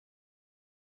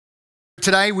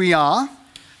Today we are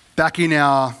back in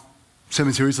our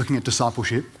sermon series looking at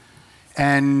discipleship,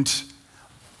 and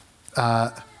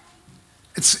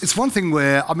it's one thing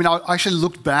where, I actually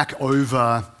looked back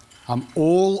over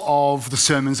all of the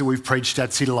sermons that we've preached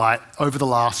at City Light over the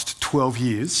last 12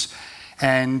 years,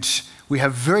 and we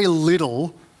have very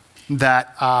little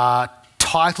that are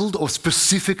titled or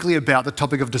specifically about the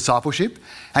topic of discipleship,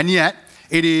 and yet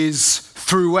it is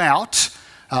throughout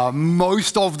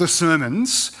most of the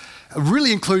sermons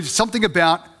really includes something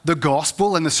about the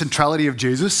gospel and the centrality of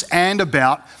Jesus and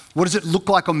about what does it look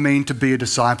like or mean to be a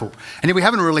disciple. And yet we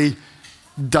haven't really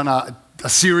done a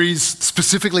series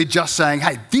specifically just saying,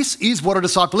 hey, this is what a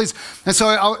disciple is. And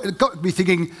so it got me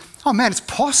thinking, oh man, it's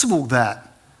possible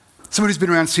that someone who's been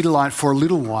around City Light for a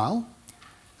little while,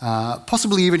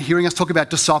 possibly even hearing us talk about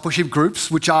discipleship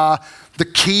groups, which are the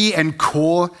key and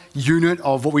core unit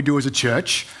of what we do as a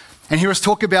church, and hear us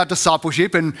talk about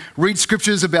discipleship and read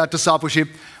scriptures about discipleship,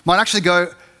 might actually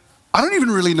go, I don't even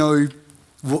really know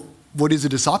what is a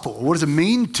disciple, or what does it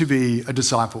mean to be a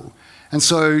disciple. And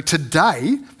so today,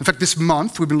 in fact this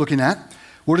month, we've been looking at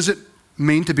what does it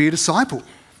mean to be a disciple.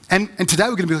 And today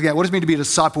we're going to be looking at what does it mean to be a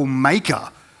disciple maker.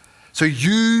 So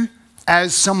you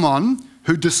as someone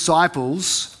who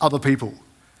disciples other people.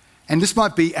 And this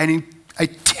might be a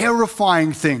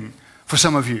terrifying thing for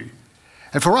some of you.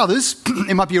 And for others,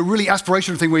 it might be a really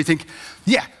aspirational thing where you think,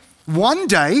 yeah, one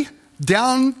day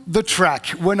down the track,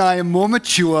 when I am more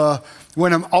mature,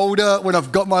 when I'm older, when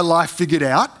I've got my life figured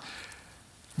out,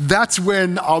 that's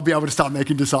when I'll be able to start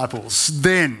making disciples.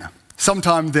 Then,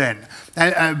 sometime then.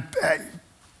 And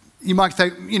you might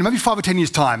say, maybe 5 or 10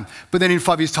 years' time, but then in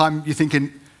 5 years' time, you're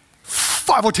thinking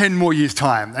 5 or 10 more years'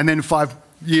 time. And then 5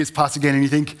 years pass again and you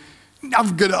think,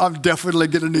 I'm definitely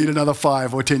going to need another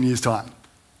 5 or 10 years' time.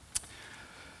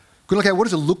 Good look at what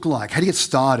does it look like? How do you get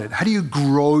started? How do you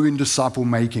grow in disciple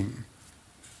making?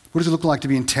 What does it look like to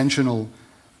be intentional,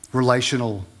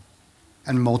 relational,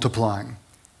 and multiplying?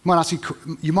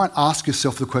 You might ask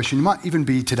yourself the question, you might even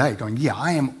be today going, yeah,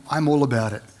 I'm all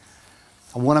about it.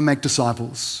 I want to make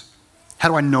disciples. How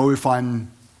do I know if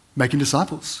I'm making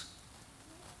disciples?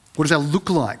 What does that look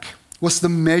like? What's the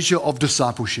measure of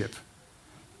discipleship?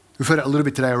 We've heard it a little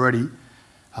bit today already.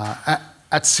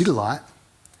 At City Light,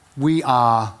 we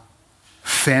are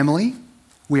family,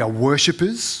 we are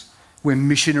worshippers, we're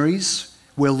missionaries,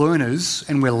 we're learners,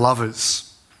 and we're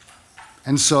lovers.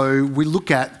 And so we look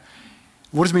at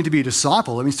what does it mean to be a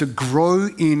disciple? It means to grow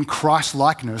in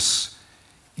Christ-likeness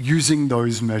using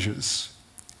those measures.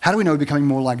 How do we know we're becoming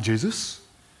more like Jesus?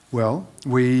 Well,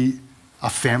 we are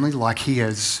family like he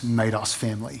has made us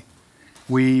family.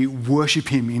 We worship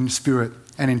him in spirit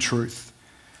and in truth.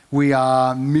 We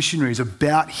are missionaries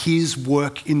about his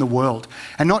work in the world.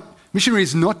 And missionary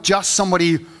is not just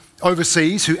somebody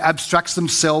overseas who abstracts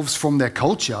themselves from their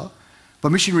culture,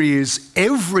 but missionary is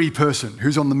every person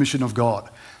who's on the mission of God,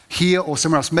 here or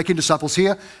somewhere else, making disciples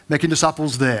here, making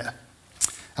disciples there.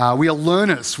 We are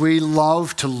learners. We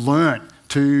love to learn,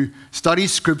 to study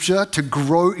scripture, to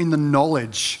grow in the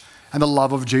knowledge and the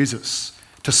love of Jesus,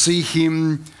 to see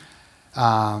him,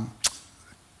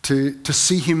 to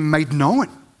see him made known,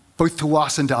 both to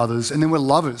us and to others. And then we're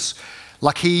lovers.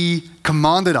 Like he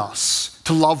commanded us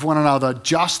to love one another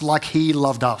just like he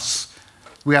loved us.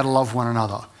 We are to love one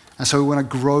another. And so we want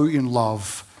to grow in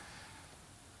love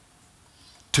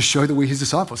to show that we're his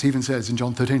disciples. He even says in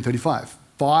John 13:35,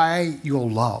 by your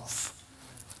love,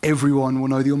 everyone will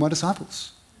know that you're my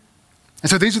disciples. And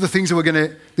so these are the things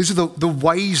that these are the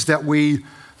ways that we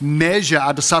measure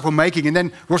our disciple making. And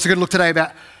then we're also going to look today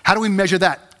about how do we measure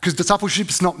that? Because discipleship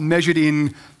is not measured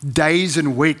in days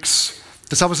and weeks.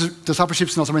 Discipleship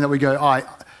is not something that we go, I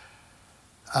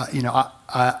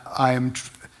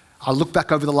look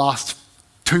back over the last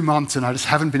 2 months and I just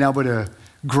haven't been able to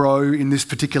grow in this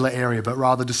particular area, but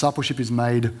rather discipleship is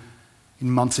made in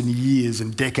months and years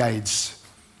and decades.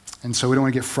 And so we don't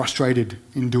want to get frustrated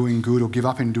in doing good or give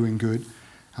up in doing good,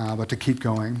 but to keep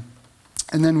going.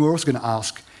 And then we're also going to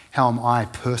ask, how am I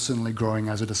personally growing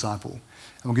as a disciple?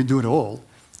 And we're going to do it all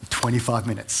in 25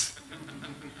 minutes.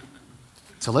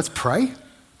 So let's pray,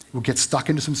 we'll get stuck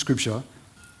into some scripture,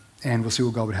 and we'll see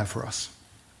what God would have for us.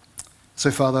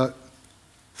 So Father,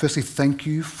 firstly, thank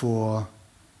you for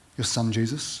your son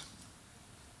Jesus.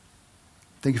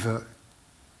 Thank you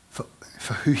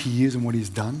for who he is and what he's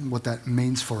done, what that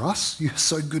means for us. You're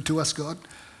so good to us, God.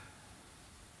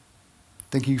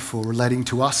 Thank you for relating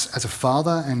to us as a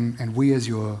father and we as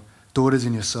your daughters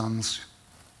and your sons.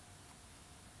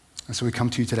 And so we come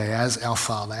to you today as our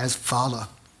Father,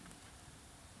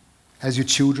 as your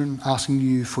children, asking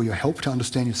you for your help to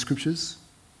understand your scriptures.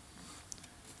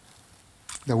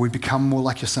 that we become more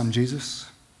like your son Jesus,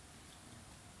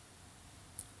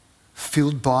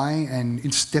 filled by and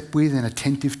in step with and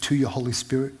attentive to your Holy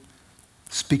Spirit,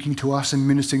 speaking to us and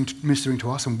ministering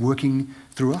to us and working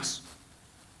through us,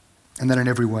 and that in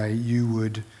every way you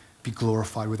would be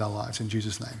glorified with our lives. In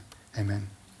Jesus' name, amen.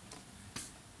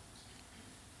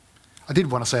 I did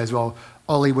want to say as well,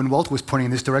 Ollie, when Walter was pointing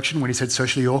in this direction, when he said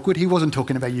socially awkward, he wasn't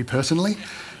talking about you personally.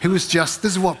 He was just,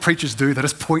 this is what preachers do, they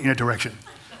just point in a direction.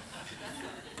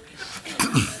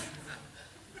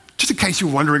 Just in case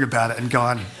you're wondering about it and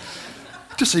going,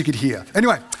 just so you could hear.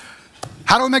 Anyway,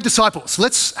 how do we make disciples?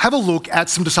 Let's have a look at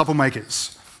some disciple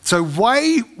makers. So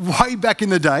way back in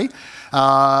the day,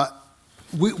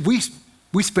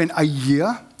 we spent a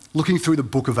year looking through the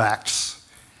book of Acts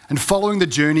and following the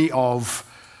journey of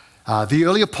the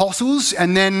early apostles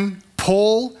and then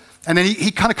Paul, and then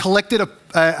he kind of collected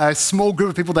a small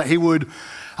group of people that he would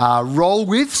roll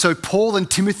with. So Paul and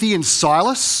Timothy and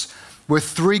Silas were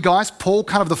three guys. Paul,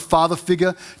 kind of the father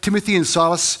figure. Timothy and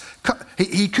Silas,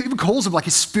 he even calls them like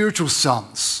his spiritual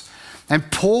sons.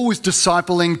 And Paul was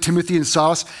discipling Timothy and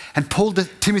Silas, and Paul,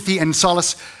 Timothy and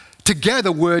Silas together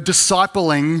were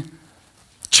discipling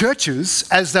churches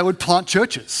as they would plant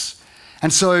churches.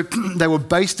 And so they were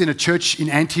based in a church in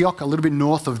Antioch, a little bit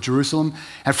north of Jerusalem.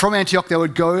 And from Antioch, they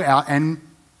would go out and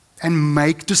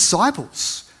make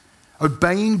disciples,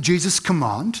 obeying Jesus'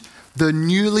 command, the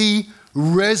newly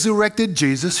resurrected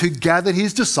Jesus who gathered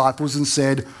his disciples and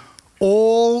said,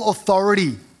 all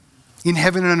authority in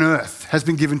heaven and on earth has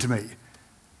been given to me.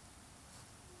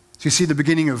 So you see the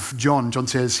beginning of John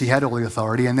says he had all the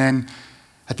authority, and then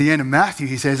at the end of Matthew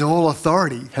he says all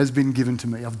authority has been given to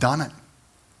me. I've done it.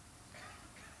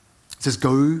 It says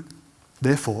go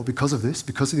therefore because of this,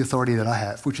 because of the authority that I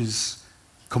have, which is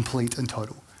complete and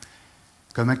total.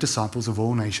 Go make disciples of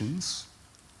all nations,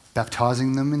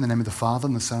 baptizing them in the name of the Father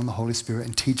and the Son and the Holy Spirit,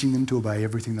 and teaching them to obey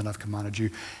everything that I've commanded you.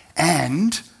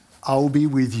 And I'll be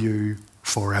with you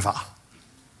forever.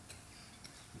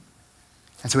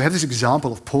 And so we have this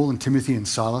example of Paul and Timothy and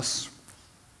Silas.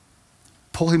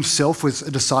 Paul himself was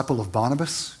a disciple of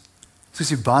Barnabas. So you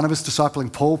see Barnabas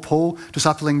discipling Paul, Paul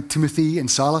discipling Timothy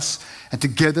and Silas, and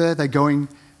together they go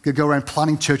around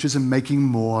planting churches and making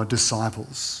more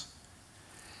disciples.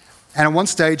 And at one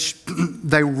stage,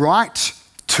 they write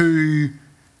to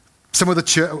some of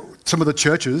the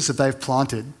churches that they've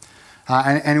planted.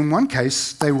 And in one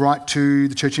case, they write to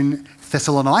the church in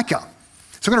Thessalonica.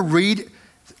 So I'm going to read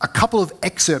a couple of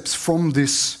excerpts from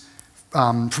this,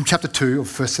 from chapter 2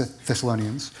 of 1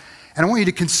 Thessalonians. And I want you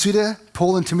to consider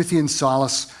Paul and Timothy and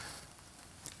Silas.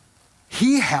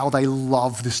 Hear how they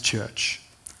love this church.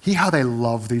 Hear how they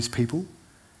love these people.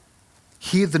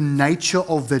 Hear the nature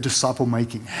of their disciple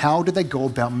making. How did they go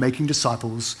about making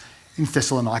disciples in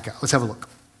Thessalonica? Let's have a look.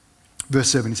 Verse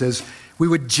 7, he says, we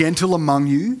were gentle among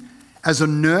you as a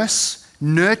nurse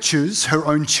nurtures her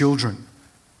own children.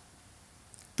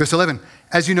 Verse 11,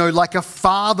 as you know, like a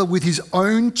father with his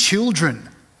own children,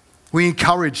 we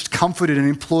encouraged, comforted, and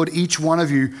implored each one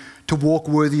of you to walk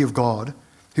worthy of God,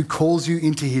 who calls you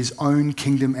into his own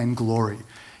kingdom and glory.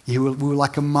 We were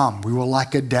like a mum. We were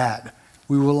like a dad.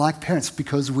 We were like parents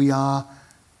because we are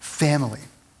family.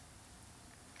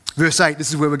 Verse 8, this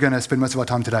is where we're going to spend most of our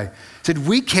time today. It said,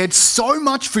 we cared so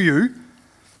much for you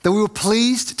that we were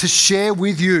pleased to share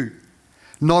with you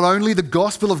not only the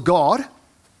gospel of God,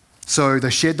 so they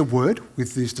shared the word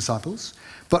with these disciples,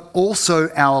 but also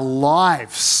our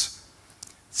lives.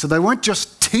 So they weren't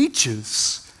just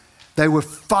teachers, they were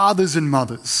fathers and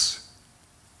mothers.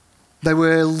 They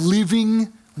were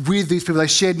living with these people. They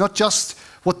shared not just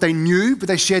what they knew, but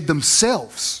they shared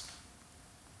themselves.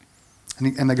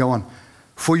 And they go on.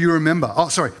 For you remember,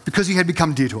 because you had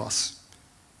become dear to us.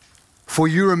 For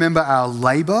you remember our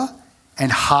labour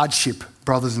and hardship,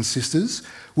 brothers and sisters,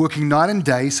 working night and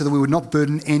day so that we would not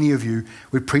burden any of you.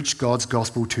 We preached God's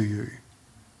gospel to you.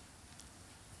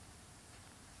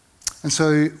 And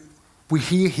so we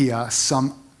hear here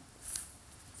some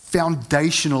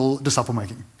foundational disciple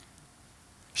making.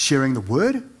 Sharing the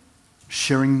word,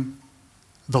 sharing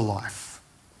the life,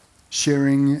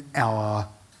 sharing our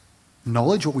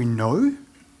knowledge, what we know,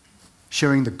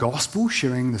 sharing the gospel,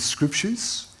 sharing the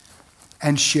scriptures,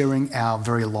 and sharing our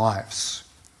very lives.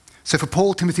 So for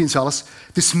Paul, Timothy, and Silas,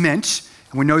 this meant,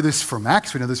 and we know this from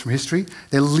Acts, we know this from history,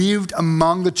 they lived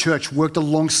among the church, worked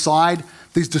alongside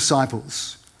these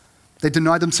disciples. They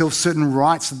denied themselves certain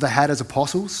rights that they had as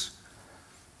apostles,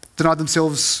 denied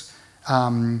themselves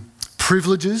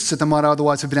privileges that they might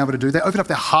otherwise have been able to do. They opened up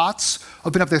their hearts,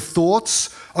 opened up their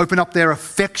thoughts, opened up their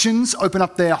affections, opened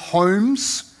up their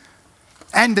homes.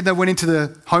 And then they went into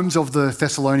the homes of the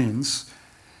Thessalonians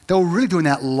They were really doing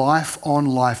that life on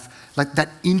life, like that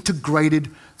integrated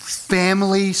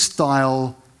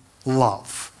family-style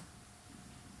love,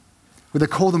 where they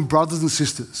call them brothers and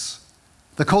sisters.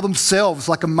 They call themselves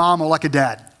like a mom or like a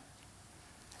dad.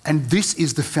 And this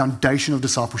is the foundation of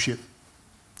discipleship.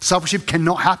 Discipleship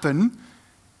cannot happen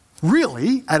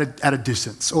really at a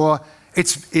distance, or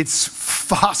it's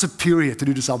far superior to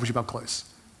do discipleship up close.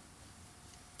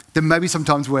 There may be some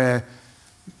times where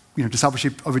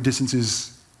discipleship over distance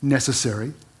is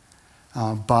necessary,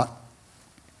 but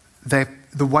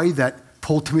the way that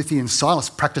Paul, Timothy, and Silas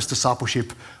practice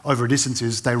discipleship over a distance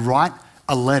is they write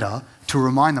a letter to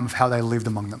remind them of how they lived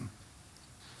among them.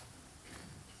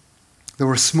 They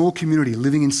were a small community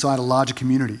living inside a larger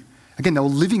community. Again, they were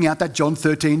living out that John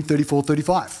 13, 34,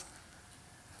 35.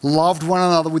 Loved one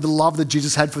another with the love that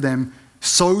Jesus had for them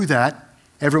so that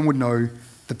everyone would know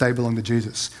that they belong to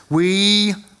Jesus.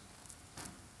 I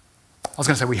was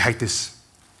going to say we hate this.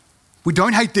 We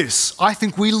don't hate this. I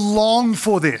think we long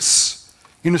for this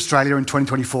in Australia in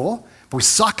 2024, but we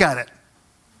suck at it.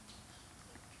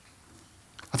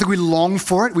 I think we long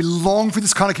for it. We long for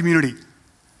this kind of community.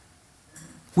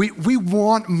 We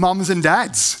want mums and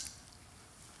dads,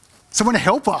 someone to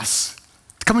help us,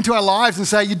 to come into our lives and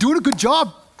say, you're doing a good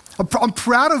job. I'm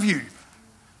proud of you.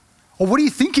 Or what are you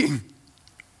thinking?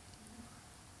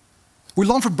 We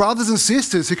long for brothers and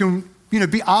sisters who can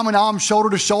be arm in arm, shoulder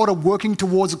to shoulder, working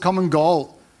towards a common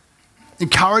goal,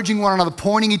 encouraging one another,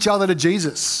 pointing each other to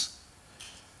Jesus.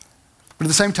 But at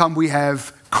the same time, we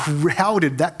have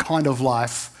crowded that kind of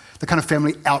life, that kind of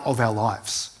family out of our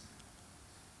lives.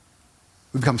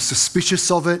 We become suspicious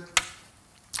of it.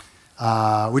 We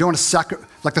don't want to sacrifice,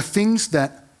 like the things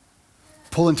that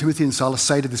Paul and Timothy and Silas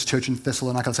say to this church in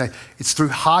Thessalonica, say, it's through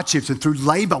hardships and through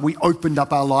labor we opened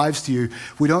up our lives to you.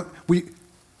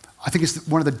 I think it's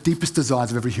one of the deepest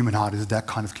desires of every human heart is that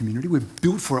kind of community. We're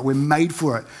built for it. We're made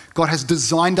for it. God has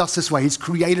designed us this way. He's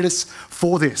created us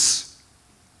for this.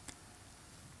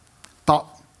 But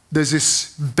there's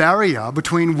this barrier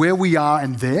between where we are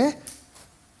and there,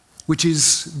 which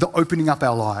is the opening up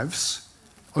our lives,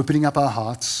 opening up our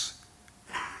hearts,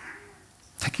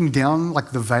 taking down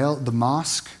like the veil, the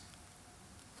mask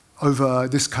over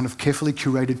this kind of carefully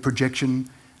curated projection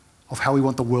of how we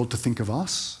want the world to think of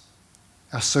us,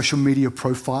 our social media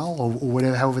profile or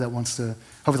whatever, however that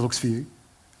looks for you.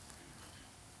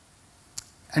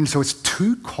 And so it's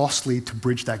too costly to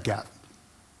bridge that gap.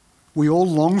 We all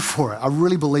long for it. I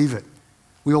really believe it.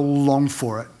 We all long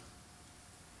for it.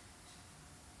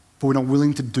 But we're not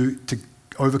willing to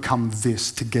overcome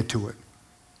this to get to it.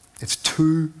 It's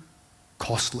too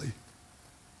costly.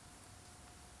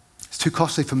 It's too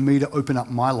costly for me to open up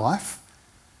my life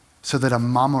so that a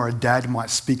mum or a dad might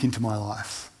speak into my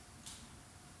life.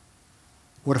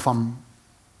 What if I'm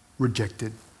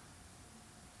rejected?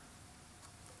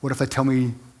 What if they tell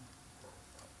me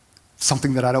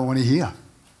something that I don't want to hear?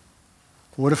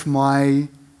 What if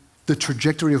the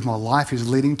trajectory of my life is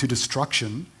leading to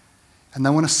destruction and they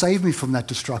want to save me from that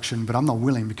destruction, but I'm not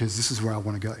willing because this is where I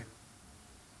want to go?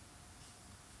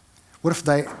 What if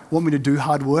they want me to do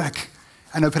hard work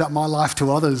and open up my life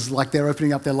to others like they're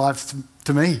opening up their lives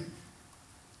to me?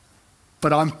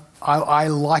 But I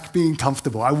like being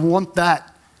comfortable. I want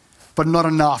that, but not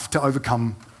enough to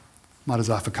overcome my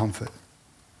desire for comfort.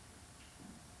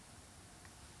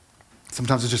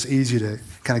 Sometimes it's just easier to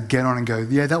kind of get on and go,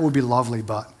 yeah, that would be lovely,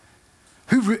 but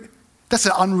that's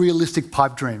an unrealistic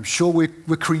pipe dream. Sure,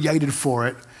 we're created for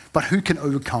it, but who can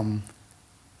overcome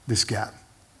this gap?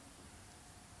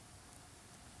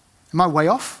 Am I way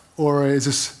off, or is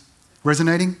this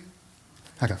resonating?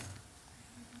 Okay.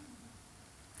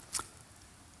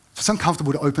 It's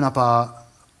uncomfortable to open up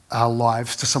our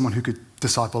lives to someone who could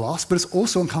disciple us, but it's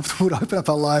also uncomfortable to open up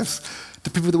our lives to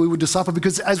people that we would disciple,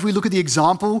 because as we look at the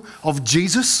example of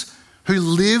Jesus, who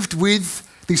lived with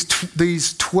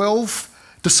these 12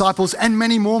 disciples, and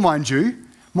many more, mind you,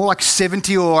 more like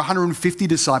 70 or 150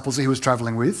 disciples that he was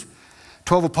traveling with,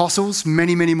 12 apostles,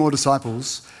 many, many more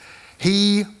disciples,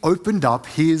 he opened up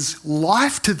his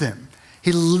life to them.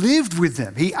 He lived with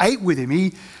them. He ate with them.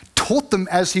 He taught them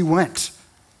as he went.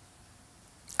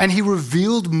 And he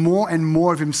revealed more and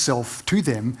more of himself to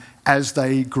them as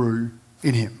they grew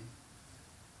in him.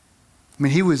 I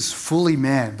mean, he was fully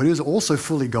man, but he was also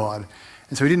fully God.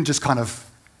 And so he didn't just kind of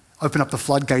open up the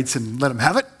floodgates and let them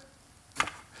have it,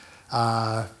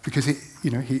 because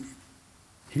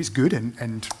he's good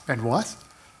and wise.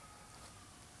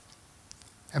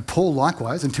 And Paul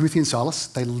likewise, and Timothy and Silas,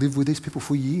 they lived with these people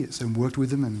for years and worked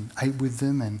with them and ate with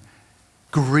them and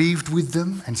grieved with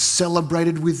them and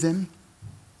celebrated with them.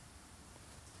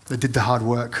 They did the hard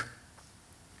work.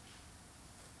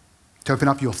 to open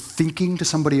up your thinking to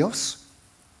somebody else,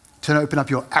 to open up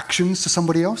your actions to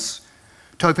somebody else,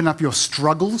 to open up your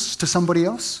struggles to somebody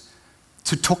else,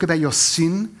 to talk about your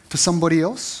sin to somebody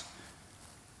else.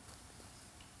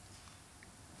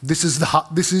 This is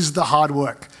the hard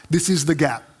work. This is the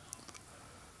gap.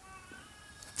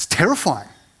 It's terrifying.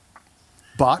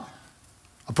 But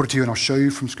I'll put it to you and I'll show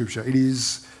you from Scripture. It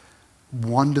is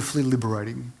wonderfully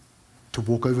liberating to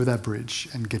walk over that bridge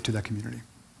and get to that community.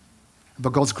 By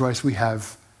God's grace, we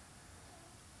have,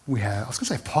 I was going to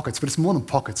say pockets, but it's more than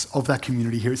pockets of that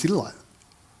community here at City Light.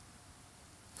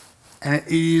 And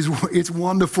it's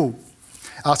wonderful.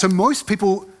 So most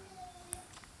people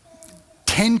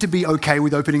tend to be okay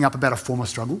with opening up about a former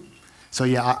struggle. So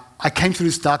yeah, I came through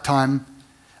this dark time.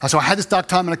 So I had this dark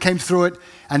time and I came through it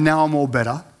and now I'm all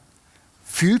better.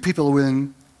 Few people are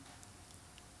willing,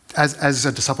 as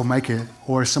a disciple maker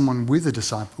or as someone with a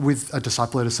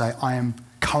discipler, to say, I am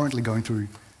currently going through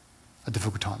a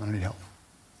difficult time and I need help.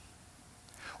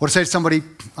 Or to say to somebody,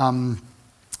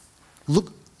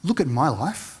 look at my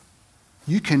life.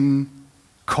 You can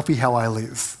copy how I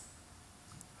live.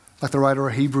 Like the writer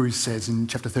of Hebrews says in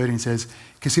chapter 13, says,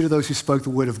 consider those who spoke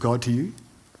the word of God to you.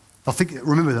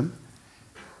 Remember them.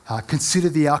 Consider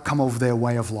the outcome of their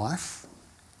way of life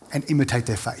and imitate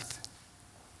their faith.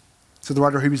 So the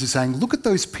writer of Hebrews is saying, look at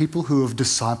those people who have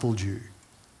discipled you.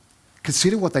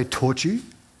 Consider what they taught you.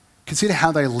 Consider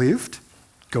how they lived.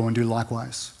 Go and do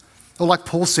likewise. Or like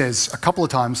Paul says a couple of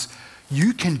times,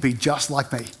 you can be just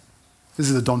like me. This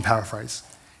is the Don paraphrase.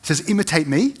 He says, imitate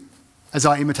me as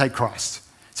I imitate Christ.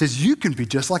 He says, you can be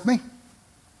just like me.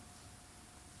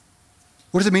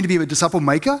 What does it mean to be a disciple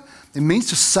maker? It means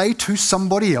to say to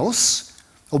somebody else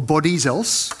or bodies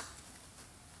else,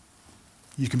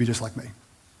 you can be just like me.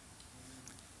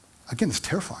 Again, it's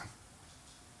terrifying.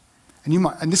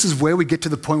 And this is where we get to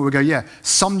the point where we go, yeah,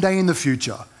 someday in the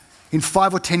future, in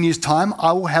 5 or 10 years' time,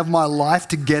 I will have my life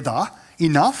together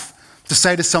enough to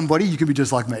say to somebody, you can be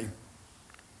just like me.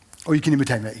 Or you can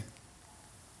imitate me.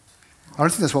 I don't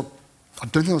think that's what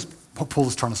Paul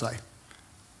is trying to say.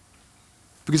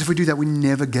 Because if we do that, we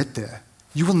never get there.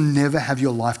 You will never have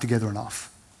your life together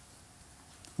enough.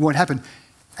 It won't happen.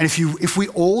 And if we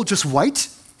all just wait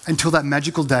until that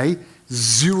magical day,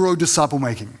 zero disciple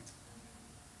making.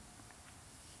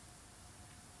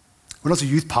 When I was a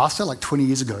youth pastor, like 20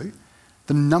 years ago,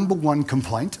 the number one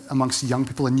complaint amongst young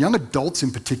people, and young adults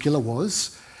in particular,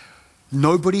 was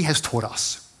nobody has taught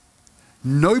us.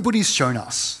 Nobody's shown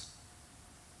us.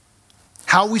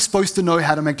 How are we supposed to know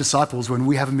how to make disciples when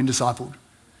we haven't been discipled?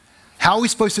 How are we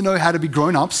supposed to know how to be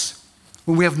grown-ups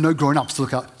when we have no grown-ups to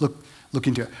look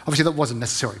into it? Obviously, that wasn't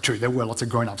necessarily true. There were lots of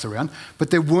grown-ups around, but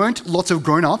there weren't lots of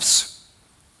grown-ups.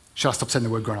 Should I stop saying the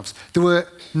word grown-ups? There were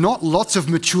not lots of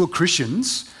mature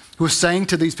Christians who were saying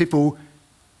to these people,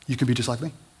 you can be just like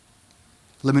me.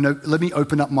 Let me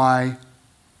open up my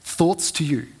thoughts to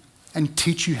you and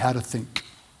teach you how to think,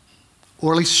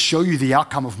 or at least show you the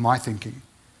outcome of my thinking.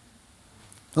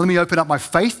 Let me open up my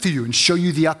faith to you and show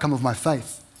you the outcome of my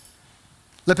faith.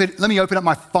 Let me open up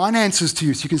my finances to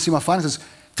you so you can see my finances,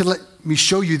 to let me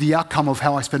show you the outcome of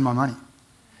how I spend my money.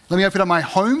 Let me open up my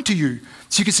home to you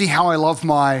so you can see how I love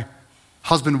my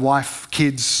husband, wife,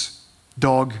 kids,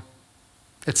 dog,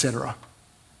 etc.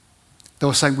 They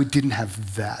were saying we didn't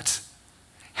have that.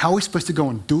 How are we supposed to go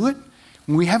and do it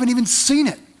when we haven't even seen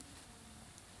it?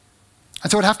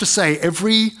 And so I'd have to say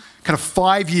every kind of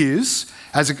 5 years,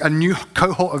 as a new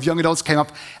cohort of young adults came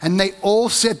up, and they all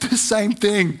said the same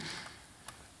thing.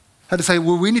 I had to say,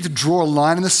 well, we need to draw a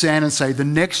line in the sand and say the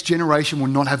next generation will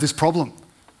not have this problem.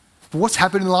 But what's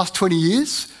happened in the last 20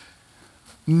 years?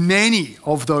 Many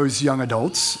of those young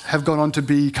adults have gone on to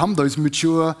become those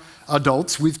mature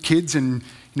adults with kids and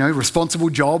responsible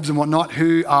jobs and whatnot,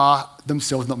 who are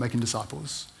themselves not making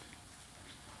disciples.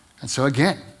 And so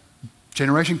again,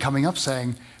 generation coming up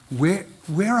saying, where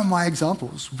are my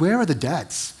examples? Where are the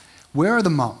dads? Where are the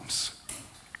mums?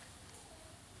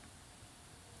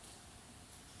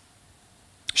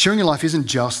 Sharing your life isn't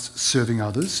just serving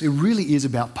others. It really is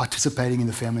about participating in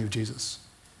the family of Jesus.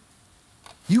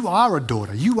 You are a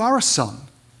daughter. You are a son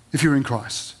if you're in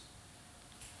Christ.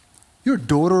 You're a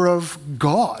daughter of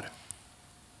God.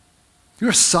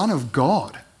 You're a son of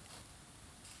God.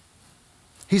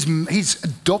 He's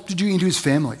adopted you into his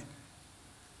family.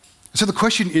 So the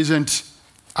question isn't,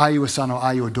 are you a son or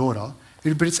are you a daughter?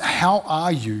 But it's, how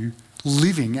are you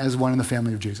living as one in the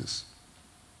family of Jesus?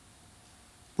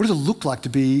 What does it look like to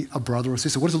be a brother or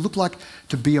sister? What does it look like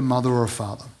to be a mother or a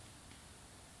father?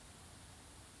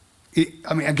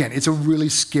 Again, it's a really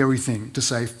scary thing to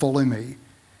say, follow me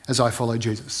as I follow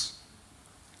Jesus.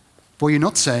 What you're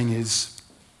not saying is,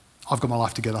 I've got my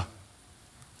life together.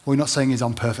 What you're not saying is,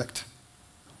 I'm perfect.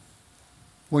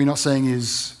 What you're not saying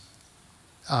is,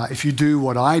 if you do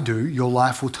what I do, your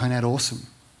life will turn out awesome.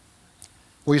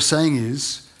 What you're saying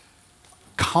is,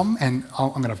 come and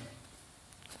I'm going to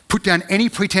put down any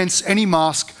pretense, any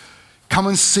mask, come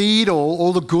and see it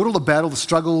all the good, all the bad, all the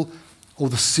struggle, all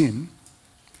the sin.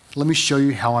 Let me show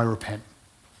you how I repent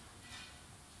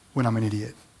when I'm an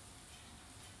idiot.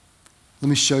 Let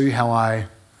me show you how I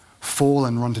fall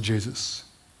and run to Jesus.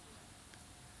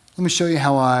 Let me show you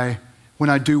how when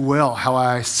I do well, how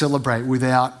I celebrate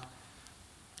without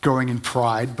growing in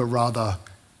pride, but rather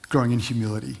growing in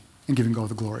humility and giving God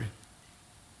the glory.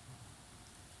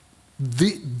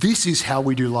 This is how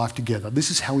we do life together.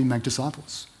 This is how we make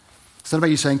disciples. It's not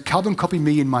about you saying, come and copy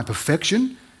me in my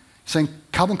perfection. It's saying,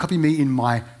 come and copy me in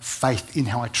my faith, in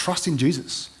how I trust in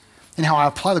Jesus, in how I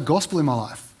apply the gospel in my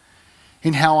life,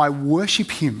 in how I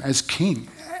worship him as king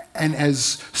and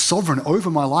as sovereign over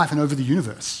my life and over the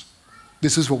universe.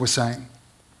 This is what we're saying.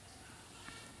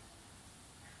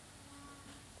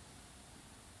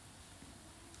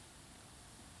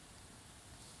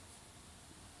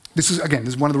 This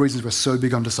is one of the reasons we're so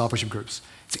big on discipleship groups.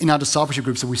 It's in our discipleship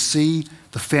groups that we see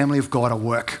the family of God at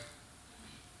work.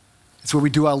 It's where we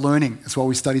do our learning. It's where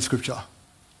we study scripture.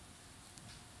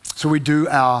 It's where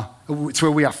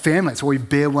we are family. It's where we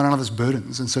bear one another's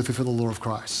burdens and so fulfill the law of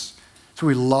Christ. It's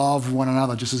where we love one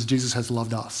another just as Jesus has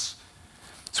loved us.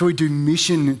 It's where we do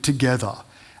mission together.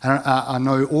 And I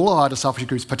know all of our discipleship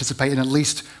groups participate in at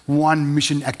least one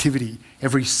mission activity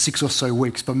every 6 or so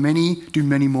weeks, but many do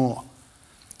many more.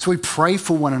 It's where we pray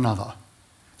for one another.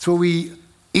 It's where we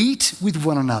eat with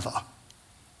one another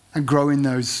and grow in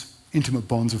those intimate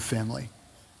bonds of family.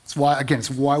 It's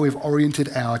why we've oriented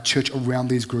our church around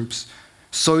these groups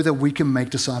so that we can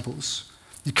make disciples.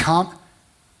 You can't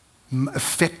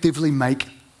effectively make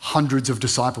hundreds of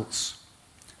disciples.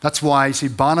 That's why you see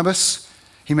Barnabas,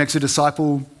 he makes a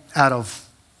disciple out of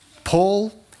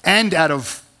Paul and out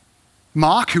of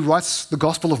Mark, who writes the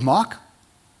Gospel of Mark.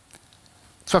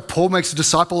 That's why Paul makes a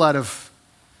disciple out of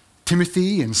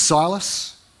Timothy and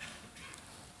Silas.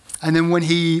 And then when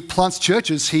he plants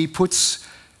churches, he puts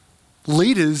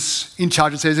leaders in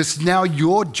charge and says, it's now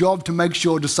your job to make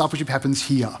sure discipleship happens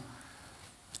here.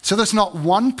 So there's not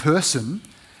one person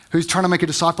who's trying to make a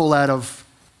disciple out of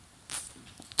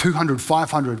 200,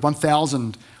 500,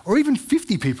 1,000, or even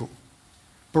 50 people.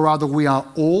 But rather we are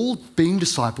all being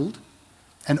discipled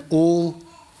and all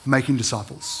making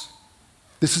disciples.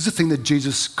 This is the thing that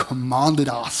Jesus commanded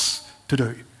us to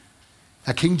do.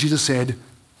 Our King Jesus said,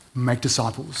 make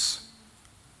disciples.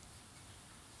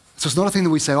 So it's not a thing that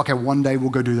we say, okay, one day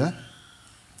we'll go do that.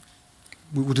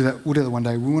 We'll do that one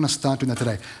day. We want to start doing that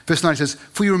today. Verse 9 says,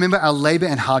 for you remember our labor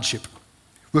and hardship,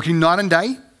 working night and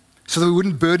day so that we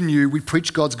wouldn't burden you. We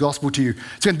preach God's gospel to you.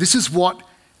 So again, this is what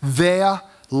their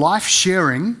life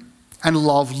sharing and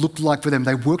love looked like for them.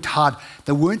 They worked hard.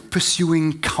 They weren't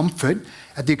pursuing comfort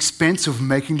at the expense of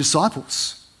making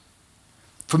disciples.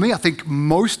 For me, I think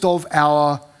most of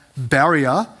our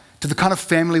barrier to the kind of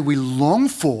family we long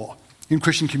for in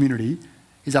Christian community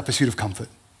is our pursuit of comfort.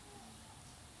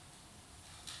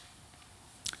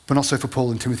 But not so for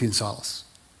Paul and Timothy and Silas.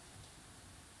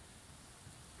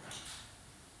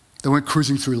 They weren't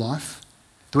cruising through life.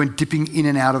 They weren't dipping in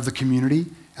and out of the community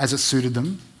as it suited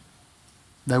them.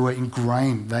 They were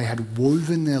ingrained. They had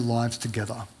woven their lives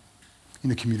together in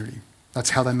the community. That's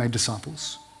how they made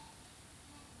disciples.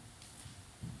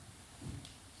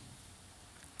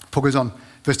 Paul goes on,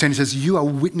 verse 10, he says, you are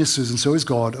witnesses, and so is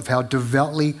God, of how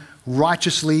devoutly,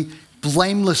 righteously,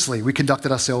 blamelessly we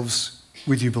conducted ourselves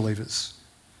with you believers.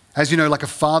 As you know, like a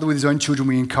father with his own children,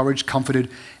 we encouraged,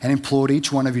 comforted, and implored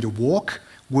each one of you to walk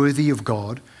worthy of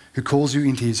God, who calls you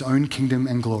into his own kingdom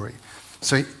and glory.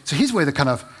 So here's where if we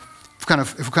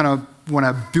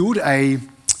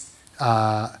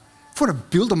want to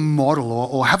build a model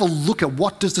or have a look at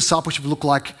what does discipleship look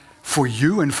like for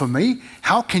you and for me,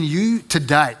 how can you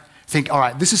today think, all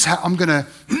right, this is how I'm going to,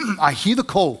 I hear the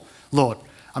call, Lord,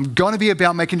 I'm going to be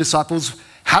about making disciples.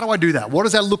 How do I do that? What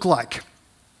does that look like?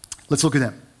 Let's look at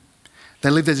them. They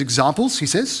lived as examples, he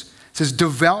says. It says,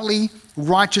 devoutly,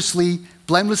 righteously,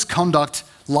 blameless conduct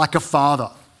like a father.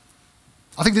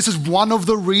 I think this is one of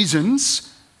the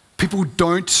reasons people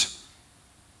don't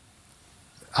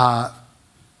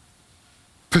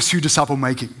pursue disciple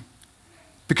making.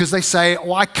 Because they say,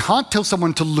 oh, I can't tell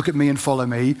someone to look at me and follow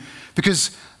me,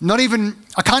 because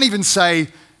I can't even say,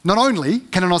 not only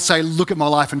can I not say, look at my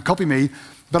life and copy me,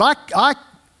 but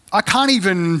I can't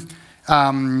even,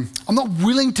 I'm not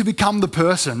willing to become the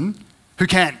person who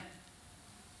can.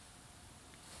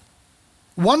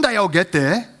 One day I'll get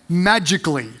there,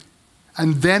 magically,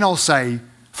 and then I'll say,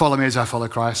 follow me as I follow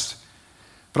Christ.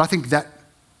 But I think that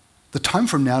the time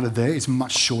from now to there is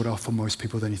much shorter for most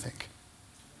people than you think.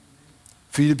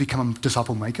 For you to become a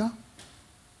disciple maker,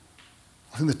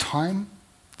 I think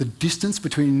the distance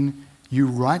between you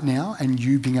right now and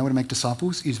you being able to make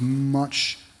disciples is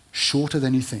much shorter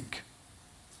than you think.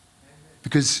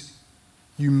 Because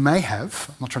you may have,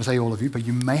 I'm not trying to say all of you, but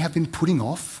you may have been putting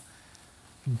off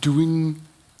doing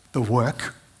the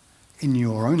work in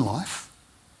your own life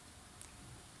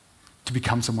to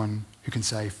become someone who can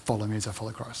say, follow me as I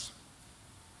follow Christ.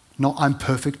 Not I'm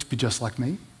perfect, be just like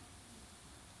me.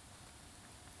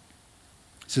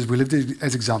 It says we lived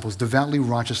as examples, devoutly,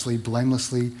 righteously,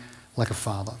 blamelessly, like a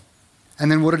father.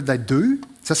 And then what did they do?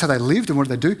 So that's how they lived, and what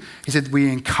did they do? He said, we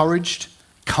encouraged,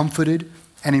 comforted,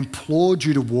 and implored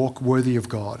you to walk worthy of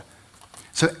God.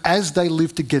 So as they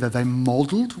lived together, they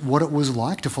modeled what it was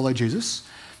like to follow Jesus,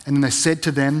 and then they said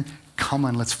to them, come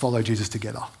on, let's follow Jesus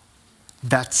together.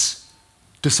 That's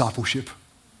discipleship.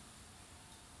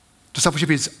 Discipleship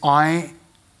is I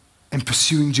am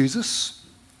pursuing Jesus,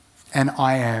 and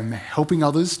I am helping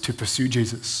others to pursue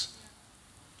Jesus.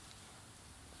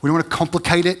 We don't want to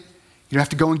complicate it. You don't have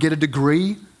to go and get a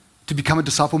degree to become a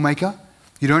disciple maker.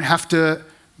 You don't have to,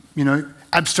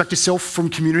 abstract yourself from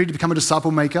community to become a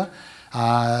disciple maker.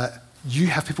 You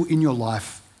have people in your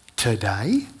life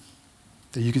today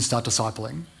that you can start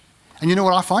discipling. And you know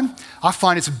what I find? I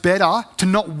find it's better to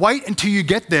not wait until you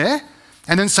get there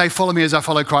and then say, follow me as I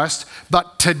follow Christ,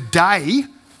 but today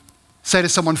say to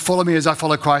someone, follow me as I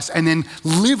follow Christ, and then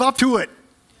live up to it.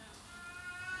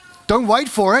 Don't wait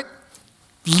for it.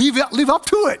 Live up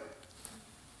to it.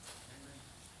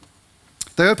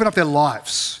 They open up their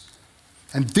lives.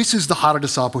 And this is the heart of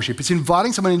discipleship. It's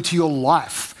inviting someone into your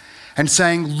life and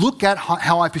saying, look at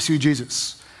how I pursue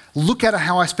Jesus. Look at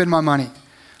how I spend my money.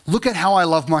 Look at how I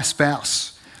love my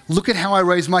spouse. Look at how I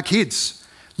raise my kids.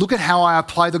 Look at how I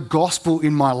apply the gospel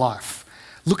in my life.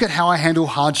 Look at how I handle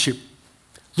hardship.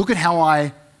 Look at how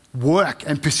I work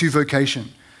and pursue vocation.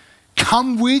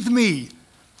 Come with me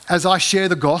as I share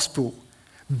the gospel.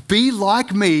 Be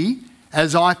like me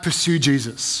as I pursue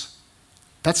Jesus.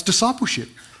 That's discipleship.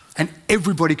 And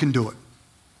everybody can do it.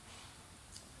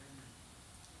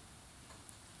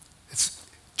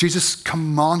 Jesus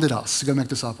commanded us to go make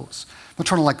disciples. I'm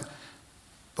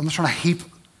not trying to heap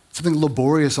something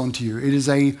laborious onto you. It's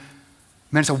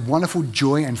a wonderful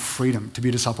joy and freedom to be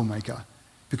a disciple maker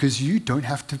because you don't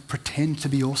have to pretend to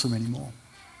be awesome anymore.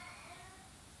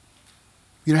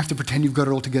 You don't have to pretend you've got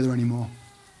it all together anymore.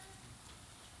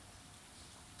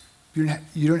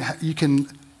 You can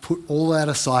put all that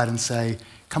aside and say,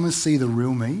 come and see the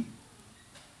real me.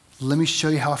 Let me show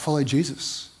you how I follow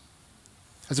Jesus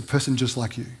as a person just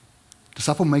like you.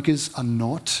 Disciple makers are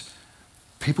not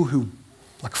people who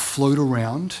float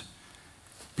around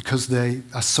because they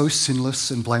are so sinless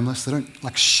and blameless. They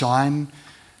don't shine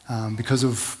because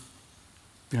of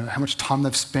how much time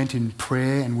they've spent in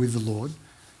prayer and with the Lord.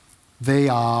 They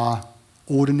are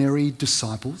ordinary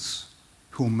disciples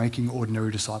who are making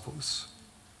ordinary disciples.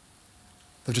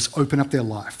 They just open up their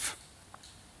life.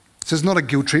 So it's not a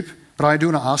guilt trip, but I do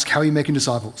want to ask, how are you making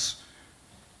disciples?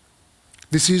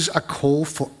 This is a call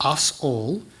for us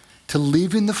all to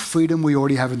live in the freedom we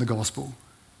already have in the gospel.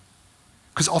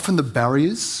 Because often the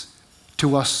barriers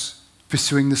to us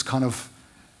pursuing this kind of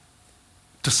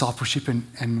discipleship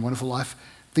and wonderful life,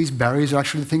 these barriers are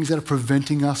actually the things that are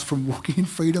preventing us from walking in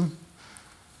freedom.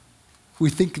 We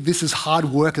think this is hard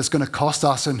work that's going to cost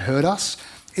us and hurt us.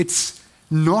 It's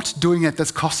not doing it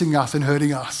that's costing us and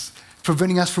hurting us,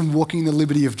 preventing us from walking in the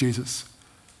liberty of Jesus.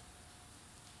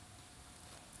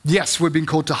 Yes, we're being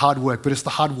called to hard work, but it's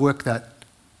the hard work that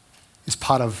is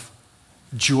part of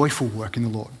joyful work in the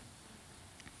Lord.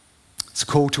 It's a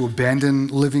call to abandon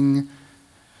living,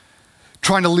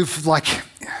 trying to live like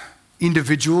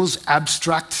individuals,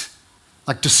 abstract,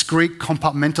 discrete,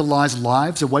 compartmentalized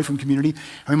lives away from community.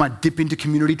 And we might dip into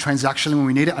community transactionally when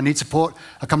we need it. I need support,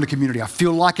 I come to community. I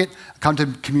feel like it, I come to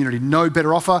community. No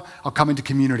better offer, I'll come into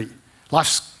community.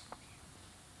 Life's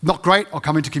not great, I'll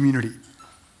come into community.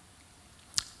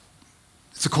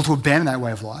 It's a call to abandon that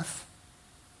way of life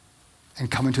and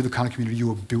come into the kind of community you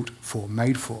were built for,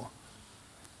 made for.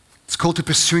 It's called to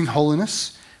pursuing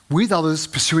holiness with others,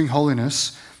 pursuing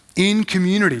holiness in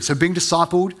community. So being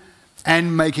discipled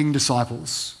and making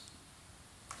disciples.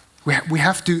 We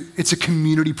have to, it's a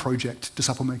community project,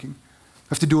 disciple making. We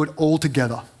have to do it all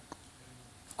together.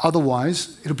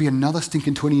 Otherwise, it'll be another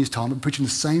stinking 20 years' time of preaching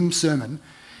the same sermon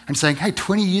and saying, hey,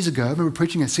 20 years ago, I remember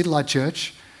preaching at City Light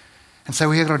Church, and so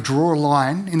we have got to draw a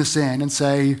line in the sand and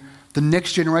say, the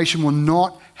next generation will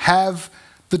not have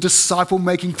the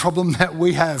disciple-making problem that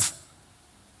we have.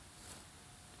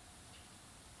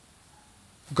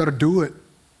 We've got to do it.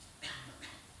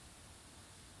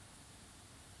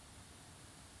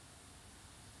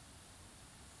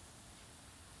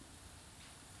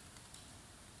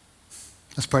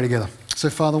 Let's pray together. So,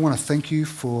 Father, I want to thank you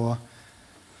for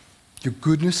your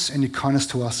goodness and your kindness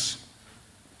to us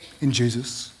in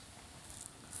Jesus.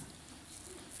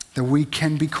 That we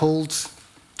can be called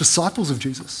disciples of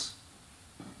Jesus.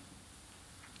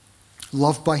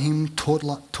 Loved by him,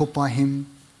 taught by him.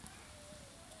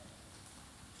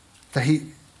 That he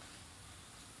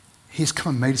has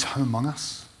come and made his home among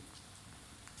us.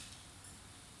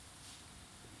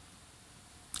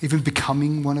 Even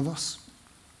becoming one of us.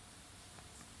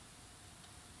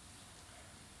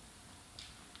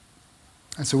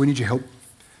 And so we need your help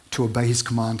to obey his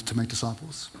command to make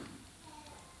disciples.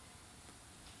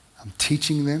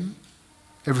 Teaching them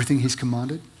everything he's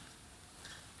commanded,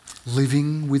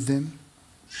 living with them,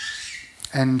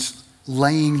 and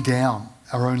laying down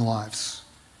our own lives,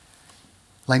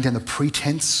 laying down the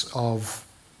pretense of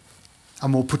a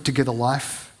more put together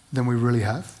life than we really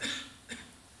have,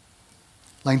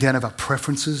 laying down of our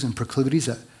preferences and proclivities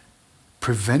that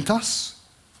prevent us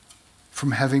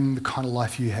from having the kind of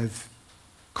life you have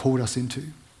called us into.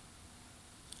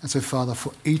 And so, Father,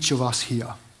 for each of us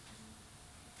here,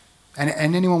 and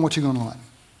anyone watching online,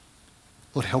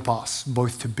 Lord, help us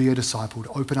both to be a disciple, to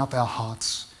open up our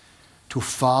hearts to a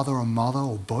father or mother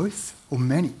or both or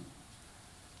many,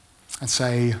 and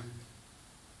say,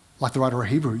 like the writer of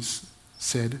Hebrews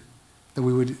said, that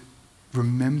we would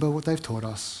remember what they've taught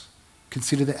us,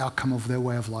 consider the outcome of their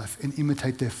way of life, and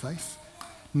imitate their faith,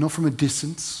 not from a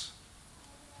distance,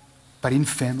 but in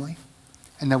family,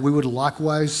 and that we would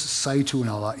likewise say to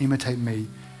another, imitate me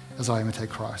as I imitate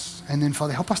Christ. And then,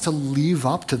 Father, help us to live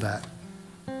up to that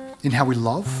in how we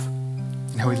love,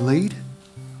 in how we lead,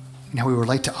 in how we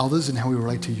relate to others, and how we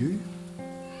relate to you,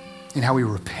 in how we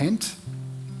repent,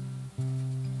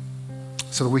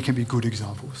 so that we can be good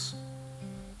examples.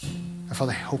 And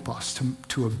Father, help us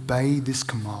to obey this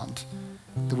command,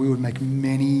 that we would make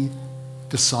many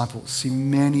disciples, see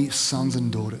many sons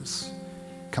and daughters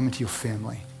come into your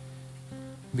family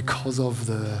because of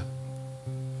the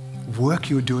work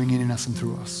you're doing in us and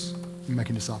through us in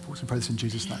making disciples. We pray this in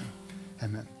Jesus' name.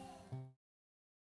 Amen.